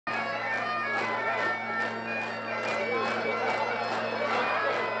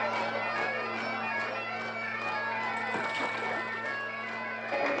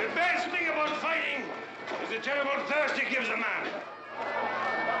what thirst it gives a man.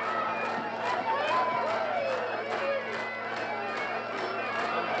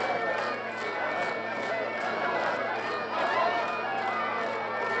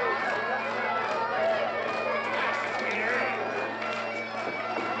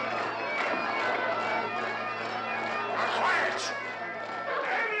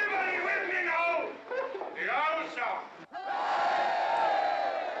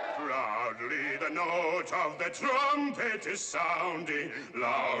 Of the trumpet is sounding,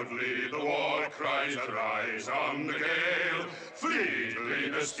 loudly the war cries arise on the gale. Fleetly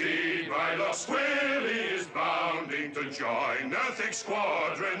the steed by Loch Swilly is bounding to join the thick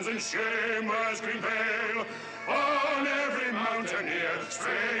squadrons in Shamer's green vale. On every mountaineer,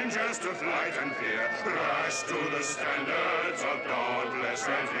 strangers to flight and fear, rush to the standards of dauntless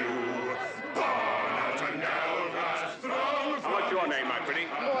review. Born out and Elga's throng. What's your name, my pretty?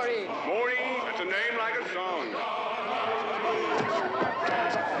 Maureen. Maureen? That's a name like a song.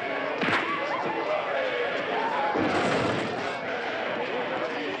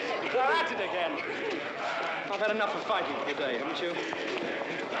 They're at it again. I've had enough of fighting for the day, haven't you?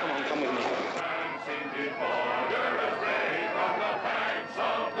 Come on, come with me.